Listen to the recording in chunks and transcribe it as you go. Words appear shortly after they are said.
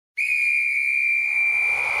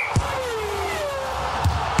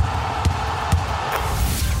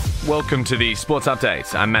Welcome to the Sports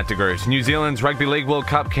Update. I'm Matt de Groot. New Zealand's Rugby League World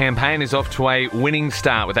Cup campaign is off to a winning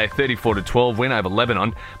start with a 34-12 win over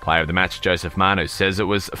Lebanon. Player of the match, Joseph Manu, says it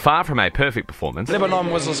was far from a perfect performance.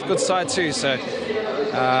 Lebanon was a good side too, so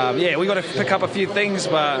we got to pick up a few things,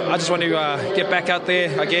 but I just want to get back out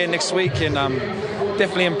there again next week and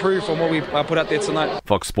definitely improve from what we put out there tonight.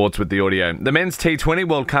 Fox Sports with the audio. The men's T20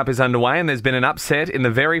 World Cup is underway and there's been an upset in the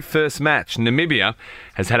very first match. Namibia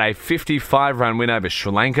has had a 55-run win over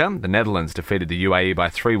Sri Lanka. The Netherlands defeated the UAE by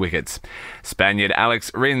 3 wickets. Spaniard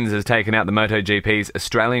Alex Rins has taken out the MotoGP's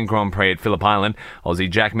Australian Grand Prix at Phillip Island. Aussie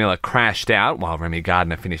Jack Miller crashed out while Remy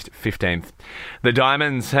Gardner finished 15th. The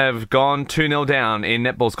Diamonds have gone 2-0 down in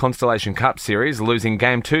netball's Constellation Cup series, losing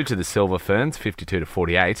Game 2 to the Silver Ferns,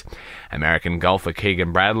 52-48. American golfer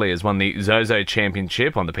Keegan Bradley has won the Zozo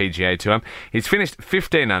Championship on the PGA Tour. He's finished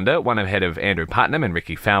 15 under, one ahead of Andrew Putnam and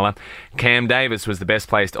Ricky Fowler. Cam Davis was the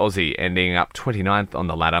best-placed Aussie, ending up 29th on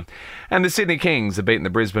the ladder. And the Sydney Kings have beaten the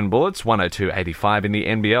Brisbane Bullets 102-85 in the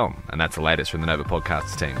NBL. And that's the latest from the Nova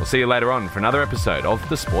Podcasts team. We'll see you later on for another episode of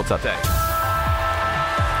the Sports Update.